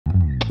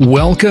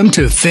Welcome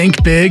to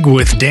Think Big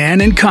with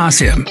Dan and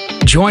Qasim.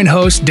 Join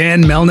hosts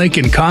Dan Melnick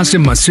and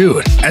Qasim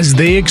Masood as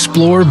they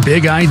explore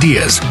big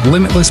ideas,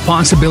 limitless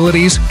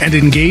possibilities, and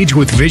engage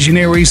with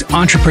visionaries,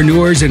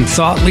 entrepreneurs, and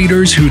thought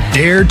leaders who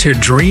dare to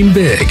dream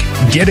big,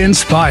 get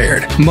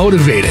inspired,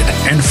 motivated,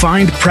 and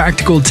find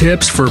practical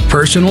tips for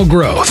personal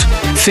growth.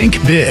 Think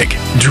big,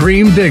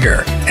 dream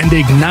bigger, and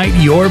ignite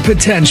your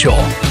potential.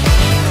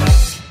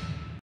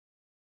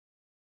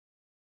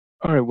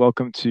 All right,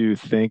 welcome to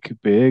Think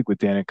Big with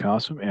Dan and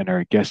Qasim, and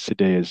our guest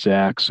today is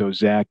Zach. So,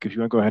 Zach, if you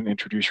want to go ahead and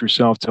introduce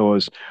yourself, tell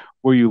us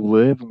where you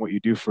live and what you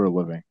do for a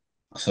living.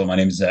 So my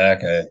name is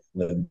Zach. I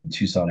live in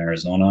Tucson,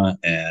 Arizona,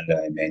 and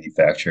I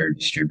manufacture and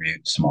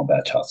distribute small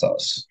batch hot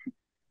sauce.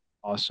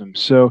 Awesome.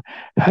 So,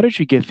 how did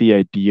you get the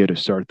idea to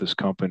start this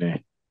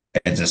company?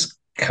 It just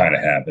kind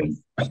of happened.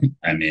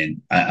 I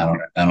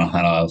don't know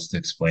how else to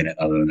explain it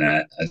other than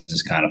that. I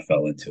just kind of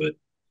fell into it.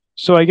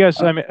 So, I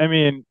guess Uh,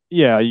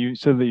 yeah, you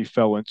said that you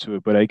fell into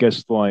it, but I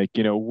guess what?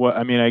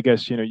 I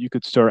guess you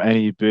could start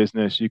any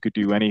business, you could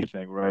do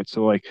anything, right?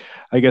 So,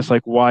 I guess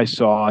why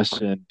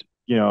sauce, and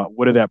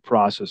what did that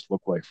process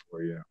look like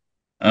for you?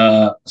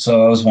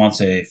 so I was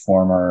once a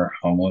former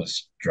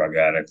homeless drug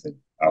addict, and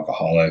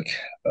alcoholic.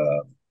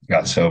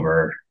 Got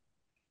sober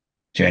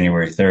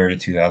January 3rd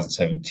of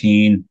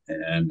 2017,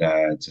 and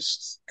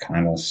just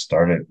kind of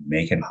started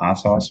making hot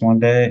sauce one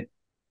day,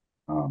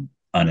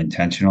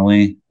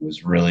 unintentionally.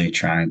 Was really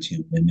trying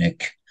to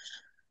mimic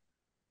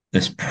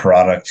this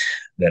product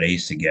that I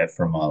used to get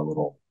from a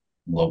little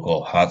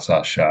local hot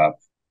sauce shop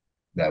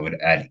that would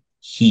add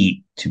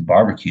heat to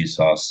barbecue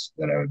sauce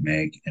that I would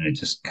make, and it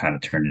just kind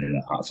of turned it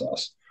into hot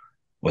sauce,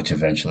 which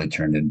eventually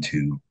turned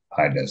into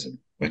High Desert,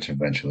 which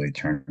eventually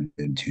turned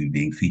into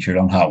being featured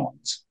on Hot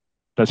Ones.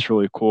 That's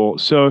really cool.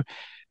 So,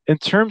 in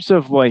terms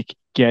of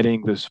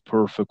getting this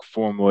perfect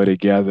formula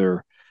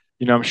together,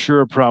 I'm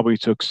sure it probably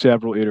took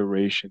several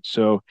iterations.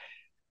 So,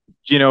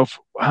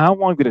 how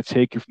long did it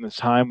take you from the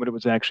time when it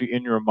was actually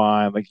in your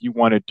mind, like you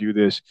want to do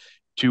this,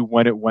 to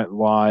when it went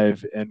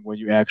live and when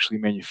you actually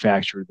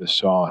manufactured the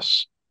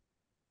sauce?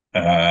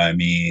 I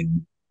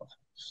mean,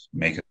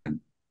 making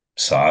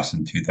sauce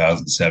in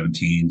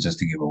 2017 just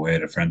to give away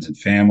to friends and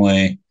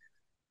family.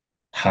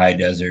 High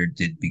Desert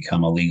did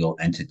become a legal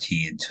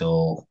entity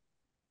until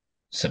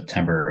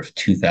September of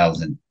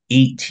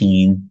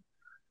 2018,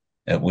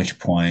 at which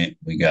point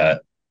we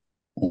got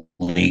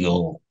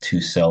legal to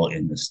sell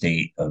in the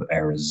state of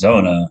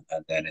Arizona.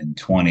 And then in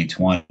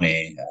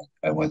 2020,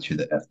 I went through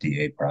the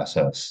FDA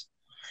process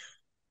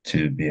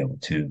to be able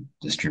to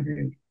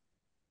distribute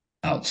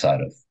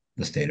outside of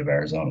the state of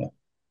Arizona.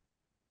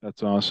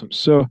 That's awesome.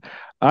 So,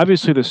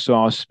 obviously, the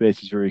sauce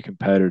space is very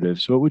competitive.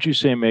 So, what would you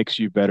say makes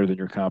you better than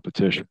your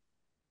competition?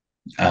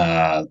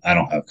 I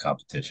don't have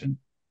competition.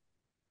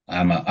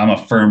 I'm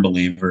a firm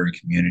believer in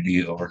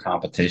community over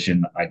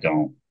competition. I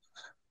don't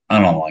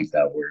like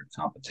that word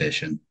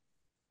competition.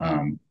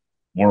 Um,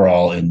 we're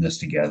all in this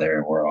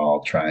together. We're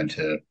all trying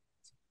to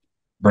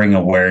bring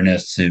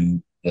awareness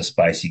to the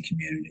spicy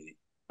community.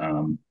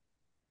 Um,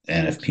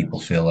 and if Makes people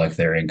sense. feel like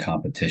they're in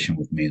competition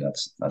with me,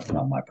 that's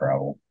not my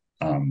problem.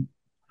 Um,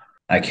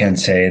 I can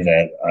say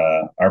that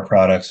our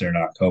products are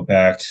not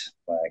co-packed.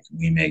 Like,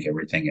 we make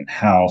everything in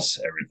house.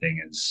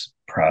 Everything is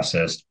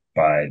processed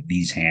by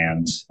these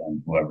hands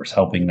and whoever's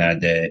helping that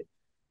day.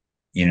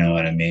 You know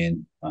what I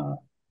mean?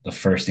 The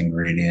first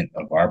ingredient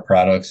of our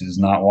products is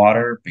not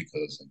water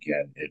because,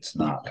 again, it's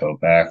not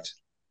co-packed.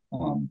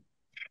 Um,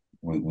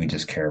 we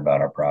just care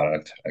about our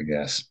product, I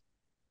guess.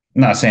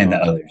 I'm not That's saying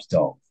that awesome. others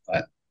don't.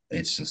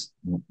 It's just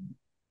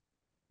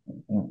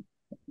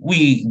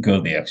we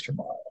go the extra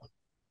mile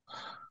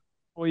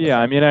Well, with yeah,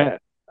 our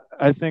product.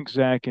 I think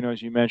Zach,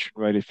 as you mentioned,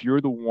 right, if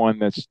you're the one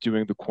that's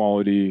doing the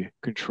quality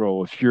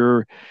control, if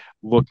you're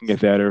looking at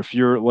that, or if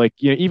you're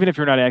even if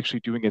you're not actually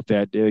doing it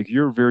that day,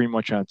 you're very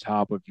much on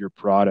top of your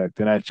product.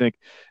 And I think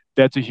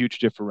that's a huge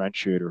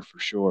differentiator for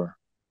sure.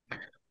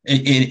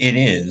 It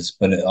is,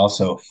 but it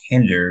also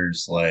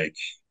hinders, like,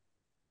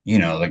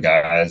 the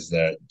guys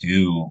that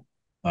do.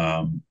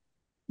 Um,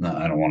 no,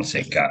 I don't want to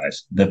say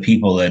guys. The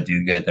people that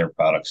do get their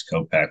products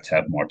co-packed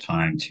have more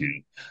time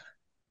to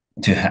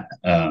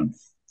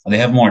they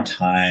have more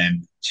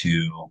time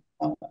to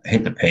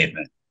hit the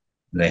pavement.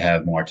 They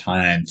have more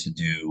time to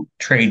do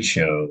trade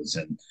shows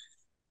and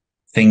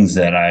things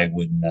that I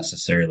wouldn't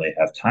necessarily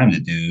have time to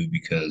do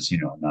because,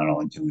 not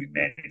only do we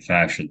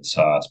manufacture the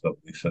sauce, but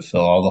we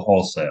fulfill all the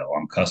wholesale.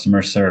 I'm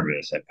customer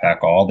service. I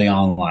pack all the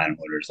online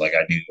orders. I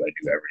do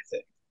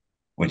everything,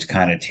 which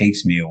kind of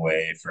takes me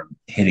away from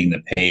hitting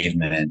the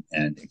pavement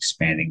and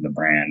expanding the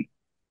brand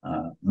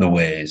the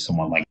way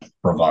someone like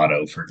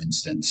Bravado, for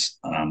instance.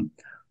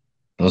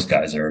 Those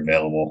guys are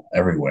available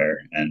everywhere.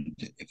 And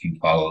if you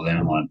follow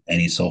them on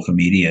any social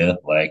media,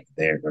 like,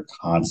 they're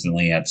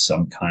constantly at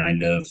some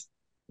kind of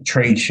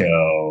trade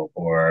show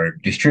or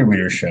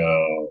distributor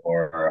show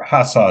or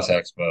hot sauce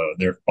expo.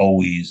 They're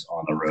always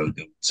on the road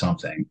doing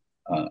something,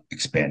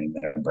 expanding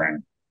their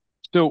brand.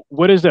 So,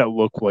 what does that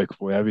look like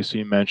for you? Obviously,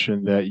 you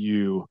mentioned that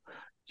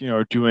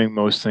are doing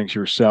most things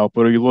yourself,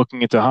 but are you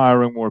looking into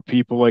hiring more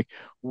people?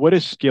 what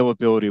does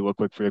scalability look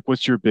like for you? Like,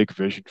 what's your big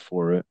vision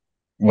for it?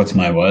 What's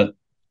my what?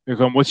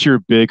 Like, what's your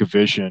big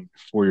vision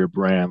for your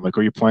brand? Like,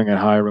 are you planning on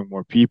hiring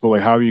more people?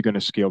 Like, how are you going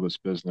to scale this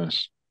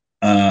business?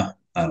 I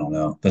don't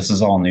know. This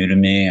is all new to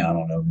me. I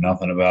don't know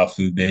nothing about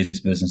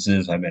food-based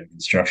businesses. I've been in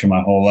construction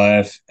my whole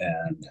life,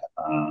 and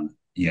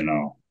you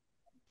know,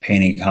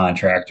 painting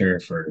contractor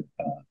for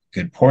a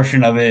good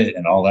portion of it,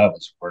 and all that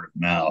was word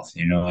of mouth.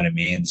 You know what I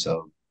mean?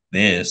 So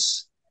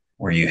this,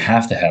 where you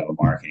have to have a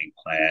marketing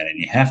plan and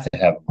you have to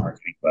have a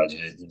marketing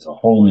budget, is a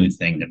whole new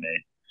thing to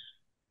me.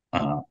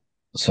 Uh,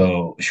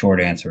 so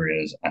short answer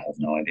is I have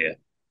no idea.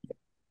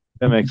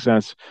 That makes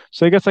sense.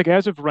 So I guess like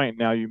as of right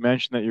now, you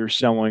mentioned that you're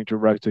selling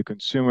direct to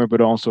consumer, but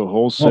also Well,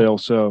 wholesale.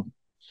 So,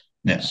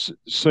 yeah.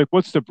 like,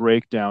 what's the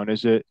breakdown?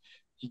 Is it,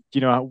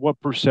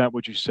 what percent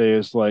would you say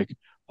is like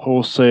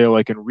wholesale,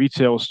 like in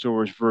retail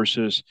stores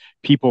versus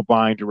people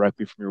buying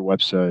directly from your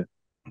website?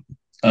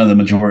 The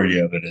majority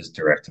of it is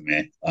direct to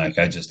me. Like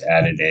I just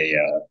added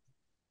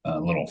a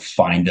little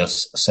find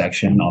us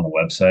section on the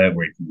website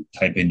where you can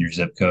type in your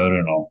zip code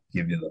and I'll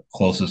give you the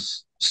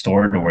closest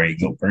store to where you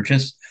go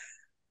purchase.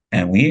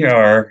 And we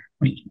are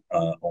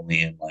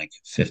only in like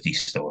 50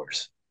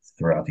 stores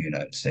throughout the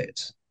United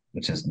States,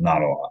 which is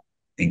not a lot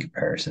in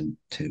comparison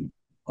to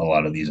a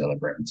lot of these other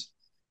brands.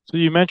 So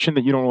you mentioned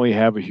that you don't really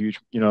have a huge,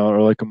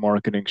 or like a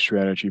marketing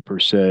strategy per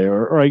se,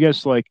 or I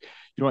guess like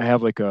you don't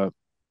have like a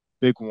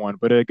big one,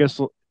 but I guess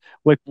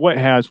like what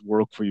has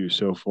worked for you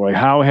so far? Like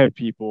how have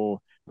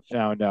people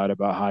found out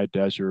about High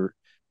Desert?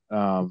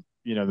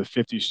 The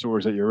 50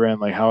 stores that you're in,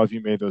 like how have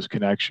you made those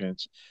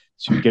connections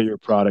to get your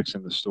products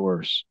in the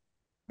stores?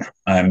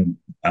 I'm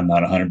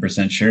not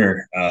 100%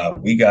 sure.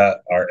 We got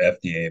our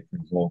FDA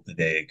approval the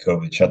day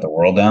COVID shut the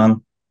world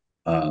down.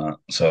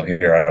 So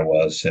here I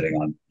was sitting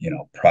on,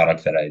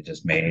 product that I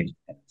just made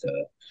and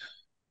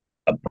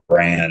a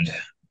brand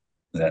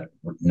that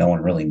no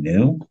one really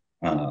knew.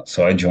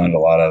 So I joined a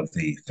lot of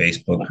the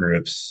Facebook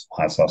groups,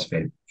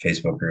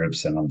 Facebook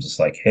groups, and I'm just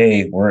like,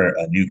 hey, we're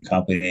a new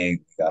company.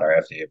 We got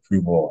our FDA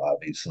approval.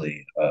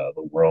 Obviously,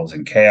 the world's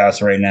in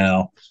chaos right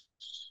now.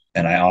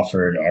 And I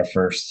offered our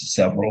first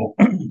several,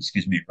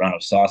 excuse me, run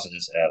of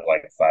sausages at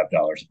like $5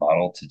 a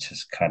bottle to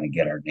just kind of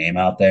get our name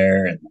out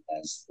there. And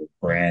as the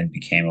brand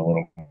became a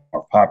little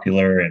more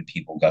popular and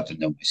people got to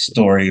know my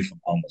story from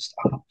almost,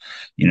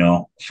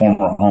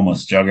 former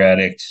homeless drug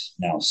addict,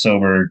 now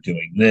sober,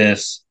 doing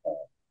this,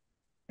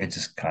 it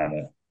just kind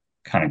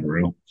of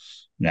grew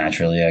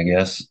naturally, I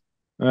guess.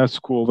 That's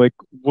cool.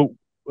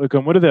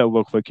 What did that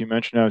look like? You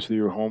mentioned obviously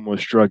you're a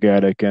homeless drug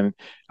addict, and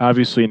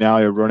obviously now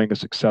you're running a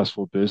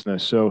successful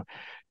business. So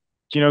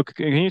can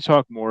you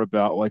talk more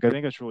about like I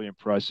think it's really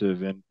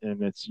impressive and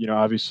it's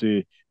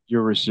obviously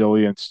your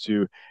resilience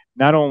to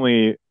not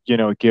only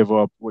give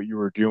up what you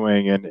were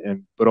doing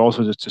and but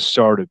also just to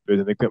start a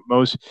business. I think that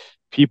most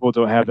people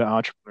don't have the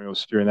entrepreneurial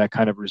spirit and that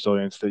kind of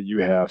resilience that you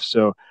have.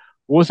 So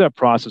what was that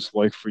process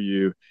like for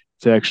you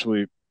to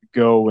actually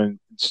go and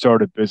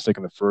start a business like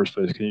in the first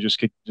place? Can you just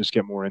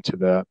get more into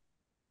that?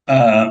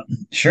 Uh,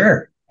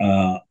 sure.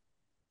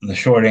 The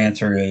short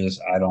answer is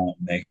I don't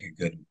make a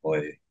good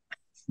employee.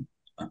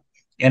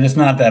 And it's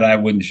not that I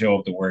wouldn't show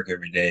up to work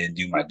every day and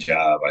do my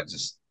job.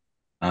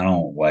 I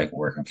don't like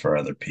working for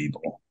other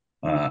people.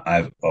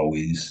 I've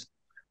always,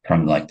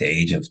 from like the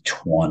age of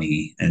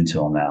 20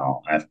 until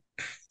now, I've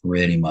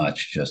pretty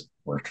much just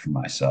worked for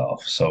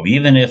myself. So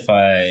even if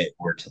I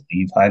were to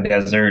leave High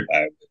Desert,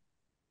 I would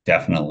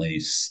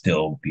definitely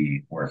still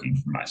be working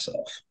for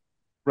myself.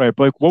 Right,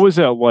 but like, what was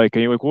that like?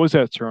 And like, what was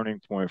that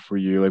turning point for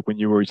you? Like when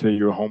you said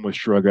you were a homeless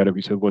drug addict,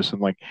 you said, "Listen,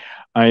 like,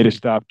 I need to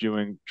stop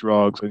doing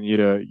drugs. I need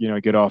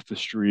to, get off the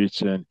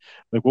streets." And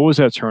like, what was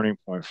that turning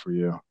point for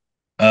you?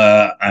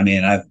 I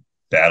mean, I've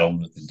battled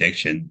with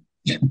addiction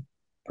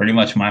pretty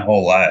much my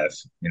whole life.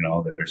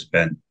 There's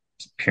been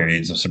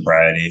periods of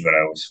sobriety, but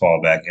I always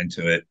fall back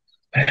into it.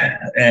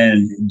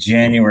 And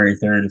January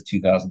 3rd of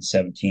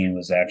 2017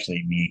 was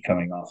actually me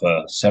coming off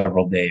a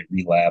several day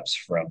relapse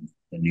from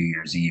the New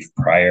Year's Eve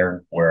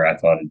prior, where I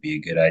thought it'd be a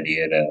good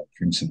idea to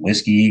drink some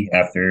whiskey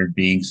after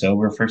being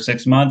sober for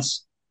 6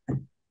 months.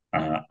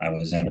 I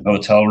was in a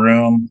hotel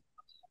room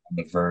on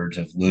the verge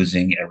of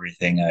losing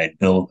everything I had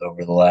built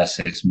over the last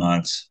 6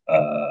 months.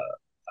 I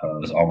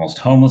was almost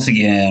homeless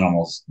again,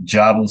 almost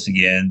jobless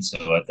again.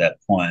 So at that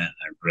point,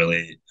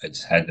 I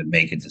just had to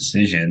make a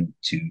decision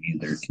to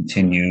either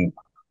continue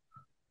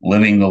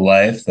living the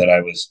life that I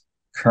was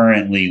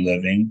currently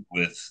living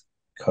with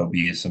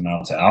copious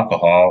amounts of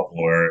alcohol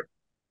or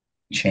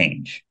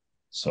change.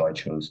 So I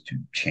chose to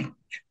change.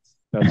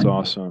 That's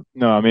awesome.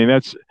 No, I mean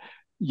that's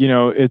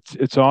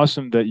it's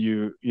awesome that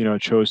you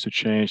chose to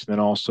change and then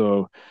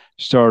also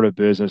start a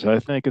business. I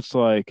think it's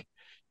like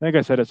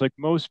I said, it's like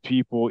most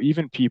people,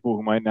 even people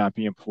who might not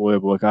be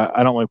employable. Like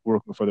I don't like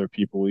working with other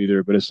people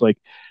either, but it's like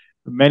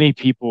many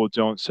people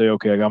don't say,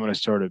 okay, like, I'm going to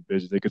start a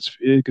business. Like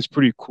it's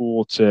pretty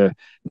cool to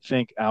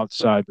think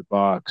outside the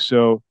box.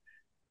 So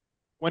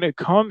when it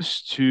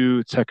comes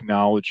to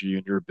technology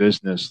in your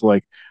business,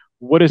 like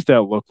what does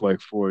that look like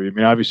for you? I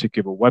mean, obviously, you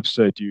have a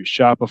website. Do you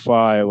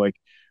Shopify? Like,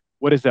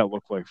 what does that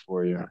look like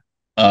for you?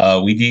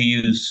 We do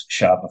use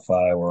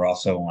Shopify. We're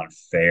also on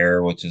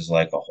Fair, which is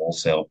like a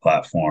wholesale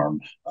platform.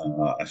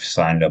 I've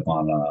signed up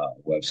on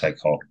a website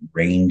called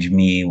Range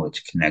Me,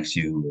 which connects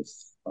you with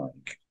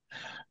like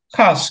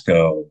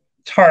Costco,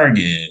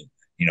 Target,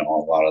 a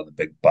lot of the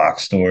big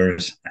box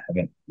stores. I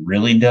haven't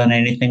really done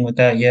anything with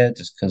that yet,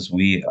 just because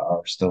we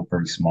are still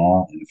pretty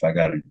small. And if I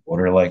got an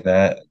order like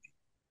that, I'd be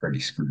pretty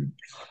screwed.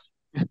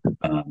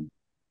 Um,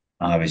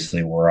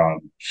 Obviously, we're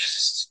on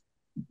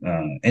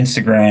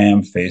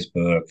Instagram,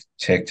 Facebook,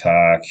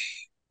 TikTok,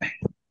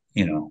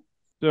 you know.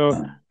 So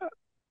Uh,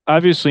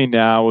 obviously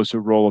now is the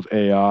role of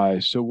AI.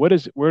 So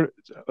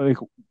like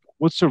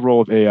what's the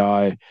role of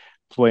AI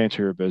play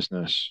into your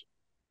business?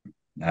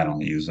 I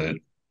don't use it.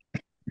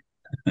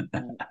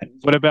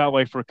 What about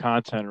like for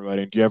content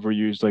writing? Do you ever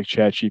use like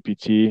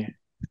ChatGPT?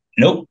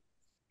 Nope.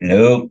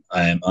 Nope.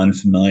 I am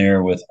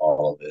unfamiliar with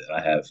all of it.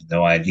 I have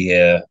no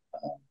idea.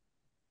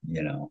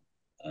 You know,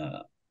 uh,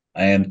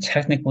 I am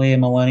technically a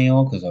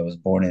millennial because I was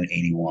born in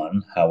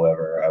 81.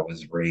 However, I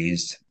was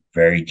raised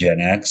very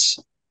Gen X.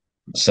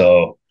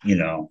 So,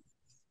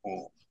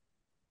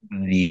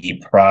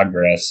 the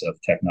progress of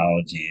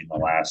technology in the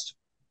last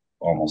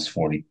almost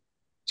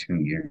 42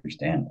 years,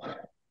 damn,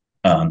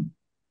 um,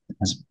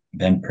 has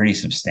been pretty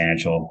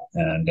substantial.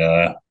 And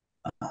I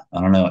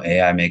don't know,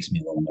 AI makes me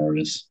a little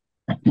nervous.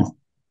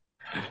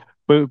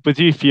 But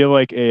do you feel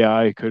like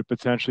AI could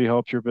potentially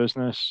help your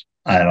business?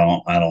 I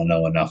don't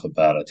know enough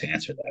about it to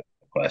answer that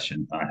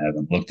question. I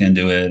haven't looked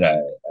into it.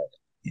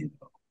 You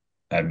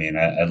I mean,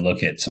 I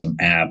look at some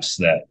apps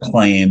that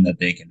claim that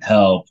they can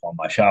help on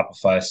my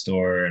Shopify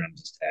store, and I'm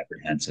just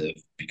apprehensive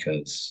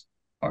because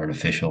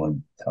artificial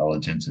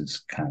intelligence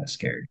is kind of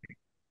scary.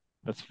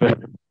 That's fair.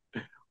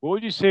 What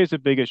would you say is the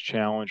biggest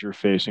challenge you're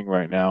facing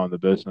right now in the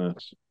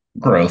business?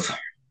 Growth.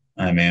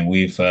 I mean,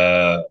 we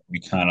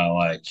kind of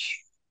like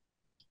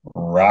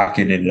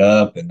rocketed it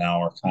up, and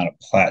now we're kind of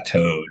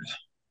plateaued.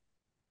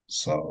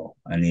 So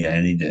I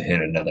need to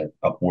hit another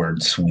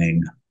upward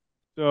swing.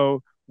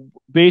 So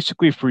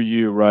basically for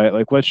you, right?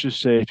 Like let's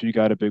just say if you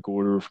got a big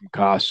order from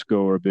Costco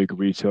or a big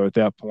retailer at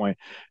that point,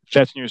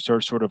 that's when you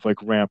start sort of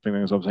like ramping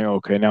things up, saying,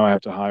 okay, now I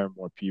have to hire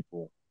more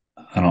people.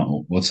 I don't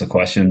know what's the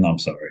question. I'm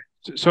sorry.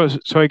 So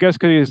I guess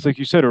because it's like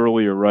you said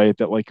earlier, right?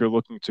 That like you're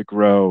looking to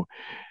grow.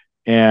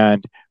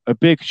 And a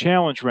big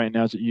challenge right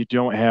now is that you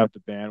don't have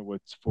the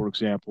bandwidth, for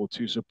example,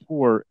 to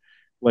support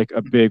like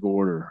a big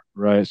order,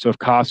 right? So if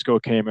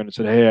Costco came in and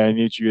said, "Hey, I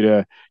need you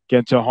to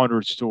get to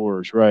 100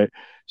 stores," right?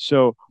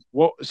 So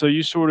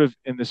you sort of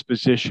in this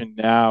position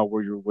now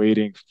where you're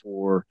waiting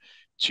for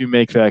to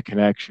make that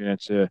connection and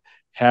to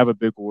have a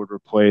big order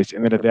placed,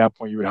 and then at that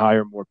point you would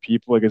hire more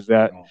people. Like, is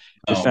that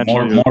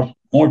More essentially?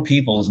 more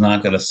people is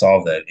not going to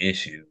solve that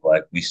issue.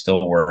 Like we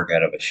still work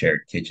out of a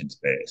shared kitchen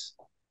space.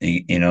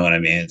 You know what I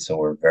mean? So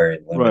we're very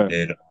Right,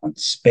 limited on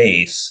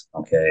space.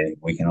 Okay,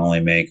 we can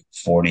only make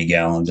 40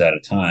 gallons at a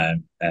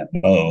time at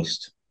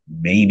most,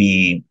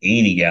 maybe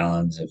 80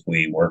 gallons if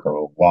we work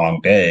a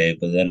long day.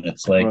 But then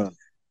it's like right.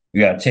 we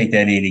got to take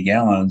that 80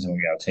 gallons and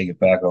we got to take it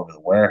back over to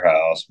the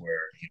warehouse where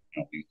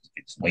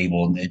it's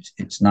labeled.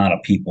 It's not a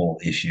people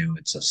issue.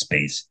 It's a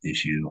space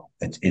issue.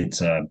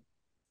 It's a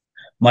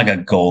like a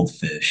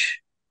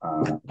goldfish.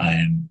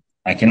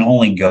 I can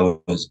only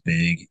go as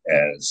big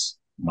as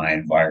my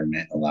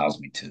environment allows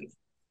me to.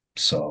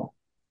 So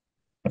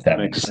if That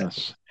that makes makes sense.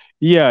 sense.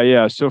 Yeah,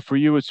 yeah. So for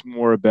you, it's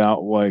more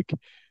about like,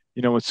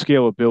 what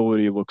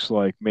scalability looks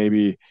like,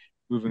 maybe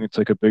moving into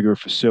like a bigger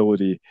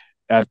facility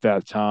at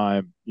that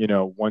time,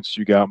 once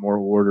you got more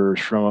orders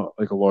from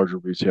like a larger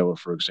retailer,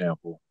 for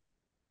example.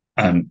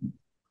 Um,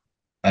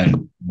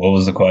 and what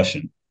was the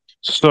question?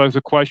 So like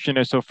the question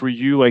is, so for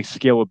you, like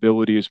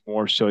scalability is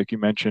more so like you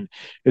mentioned,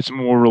 it's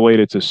more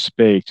related to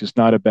space. It's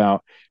not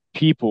about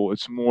people.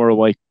 It's more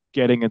like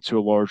getting into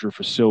a larger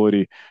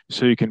facility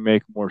so you can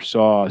make more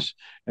sauce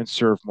and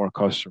serve more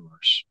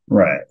customers.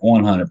 Right,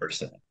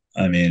 100%.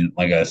 I mean,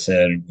 like I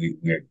said,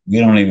 we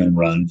don't even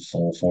run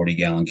full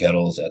 40-gallon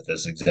kettles at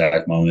this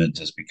exact moment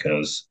just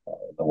because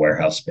the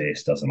warehouse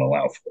space doesn't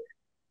allow for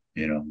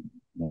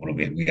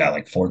it. We got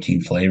like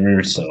 14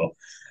 flavors, so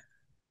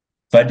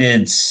if I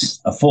did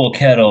a full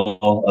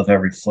kettle of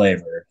every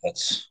flavor,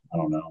 that's I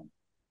don't know,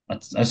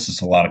 that's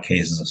just a lot of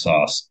cases of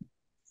sauce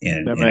in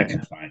That in a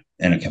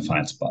may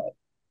confined spot.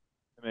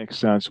 That makes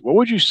sense. What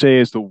would you say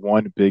is the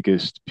one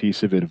biggest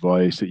piece of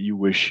advice that you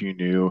wish you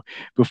knew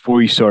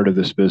before you started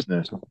this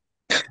business?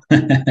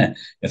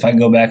 If I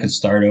go back and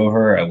start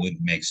over, I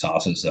wouldn't make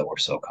sauces that were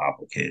so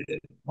complicated.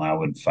 I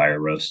wouldn't fire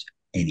roast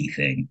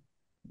anything.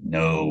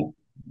 No,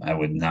 I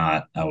would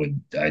not.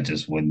 I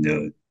just wouldn't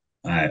do it.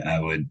 I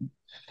would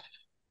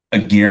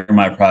gear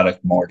my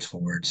product more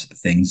towards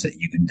things that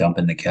you can dump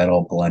in the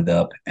kettle, blend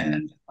up,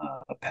 and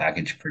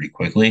package pretty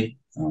quickly.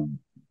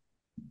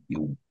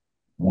 You,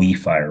 we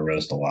fire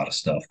roast a lot of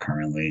stuff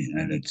currently,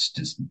 and it's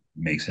just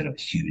makes it a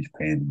huge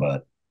pain in the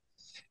butt.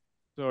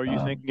 So are you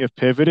Um, thinking of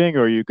pivoting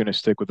or are you going to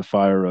stick with the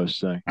fire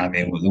roast thing? I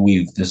mean,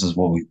 we this is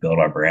what we've built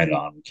our brand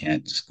on. We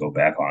can't just go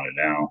back on it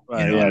now.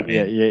 You know what Yeah, I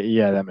yeah, mean? yeah,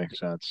 yeah, that makes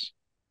sense.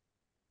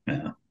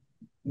 Yeah.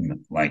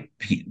 Like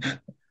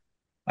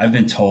I've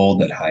been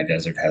told that High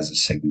Desert has a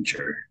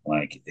signature.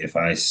 Like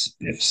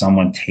if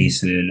someone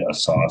tasted a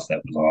sauce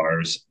that was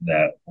ours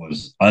that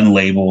was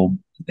unlabeled,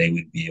 they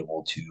would be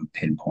able to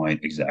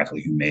pinpoint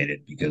exactly who made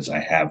it because I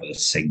have a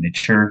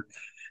signature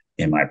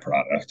in my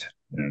product,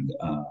 and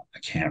I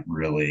can't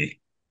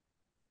really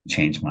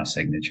change my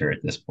signature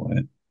at this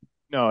point.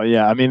 No,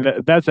 yeah, I mean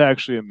that's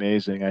actually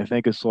amazing. I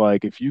think it's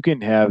like if you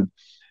can have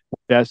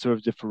that sort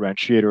of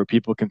differentiator where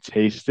people can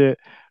taste it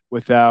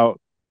without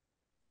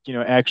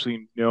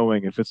actually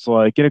knowing if it's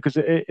like, because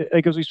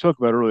like as we spoke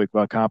about earlier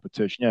about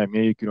competition, yeah, I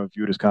mean, you know,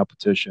 view it as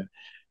competition,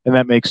 and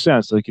that makes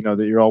sense. Like,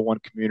 that you're all one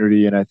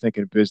community, and I think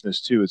in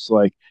business too, it's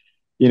like,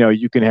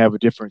 you can have a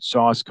different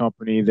sauce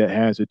company that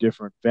has a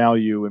different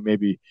value and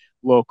maybe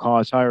low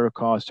cost, higher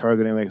cost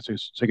targeting, like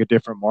it's like a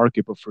different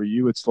market. But for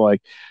you, it's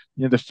like,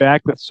 the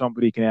fact that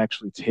somebody can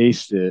actually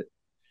taste it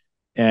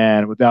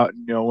and without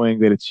knowing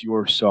that it's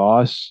your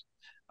sauce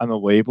on the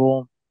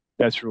label,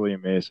 that's really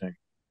amazing.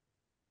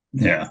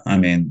 Yeah, I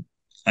mean,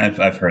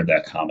 I've heard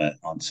that comment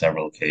on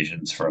several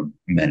occasions from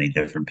many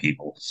different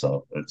people.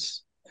 So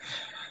it's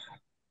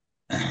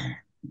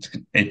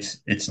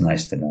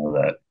nice to know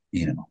that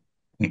we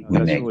That's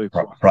make really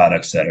cool.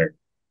 products that are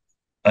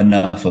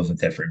enough of a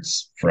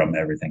difference from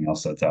everything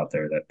else that's out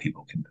there that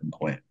people can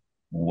pinpoint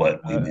what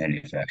we Uh,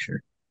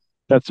 manufacture.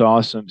 That's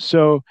awesome.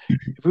 So,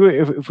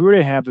 if we were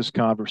to have this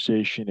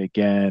conversation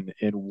again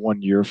in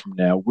 1 year from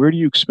now, where do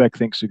you expect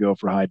things to go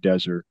for High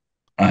Desert?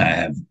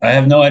 I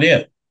have no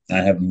idea. I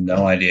have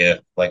no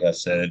idea. Like I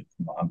said,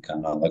 I'm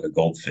kind of like a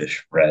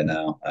goldfish right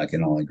now. I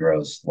can only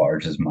grow as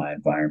large as my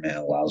environment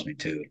allows me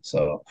to.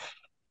 So,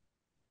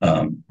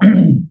 um,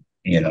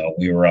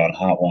 we were on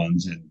Hot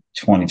Ones in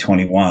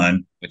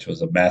 2021, which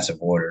was a massive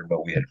order,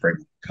 but we had to bring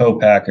a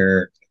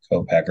co-packer. The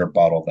co-packer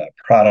bottled that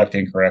product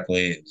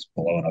incorrectly. It was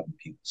blowing up in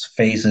people's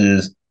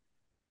faces.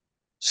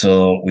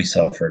 So we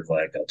suffered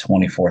like a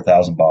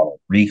 24,000 bottle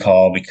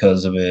recall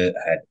because of it.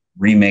 I had to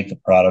remake the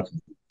product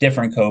with a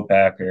different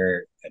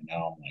co-packer, and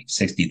now I'm like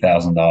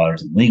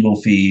 $60,000 in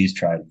legal fees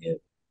trying to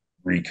get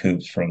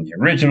recoups from the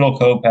original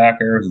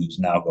co-packer who's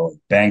now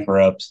going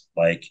bankrupt.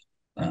 Like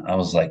I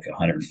was like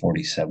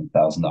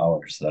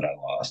 $147,000 that I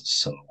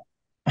lost. So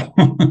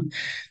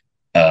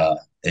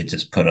it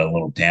just put a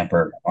little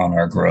damper on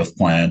our growth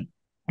plan.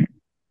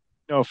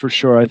 No, for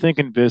sure. I think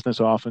in business,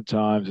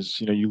 oftentimes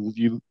it's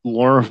you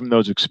learn from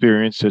those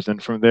experiences,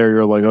 and from there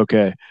you're like,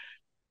 okay,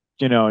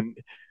 and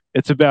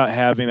it's about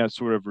having that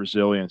sort of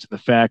resilience. The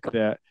fact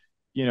that,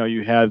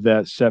 you had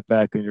that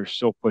setback and you're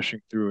still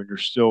pushing through and you're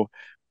still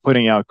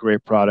putting out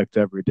great product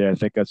every day. I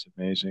think that's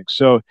amazing.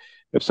 So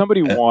if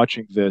somebody Uh,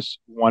 watching this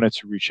wanted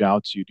to reach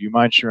out to you, do you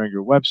mind sharing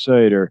your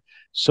website or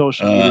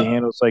social media uh,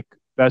 handles, like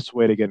best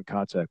way to get in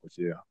contact with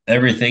you?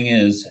 Everything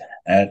is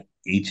at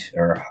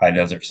High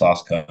Desert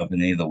Sauce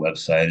Company. The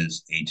website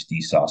is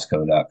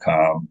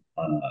hdsauceco.com.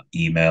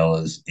 Email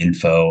is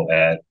info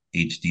at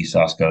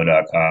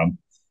hdsauceco.com.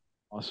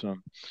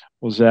 Awesome.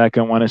 Well, Zach,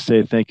 I want to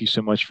say thank you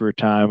so much for your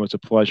time. It was a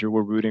pleasure.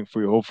 We're rooting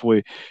for you.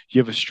 Hopefully, you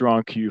have a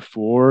strong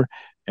Q4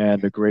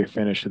 and a great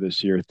finish to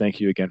this year. Thank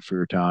you again for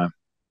your time.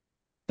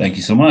 Thank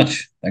you so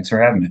much. Thanks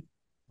for having me.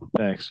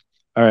 Thanks.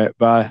 All right.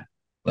 Bye.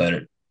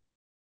 Later.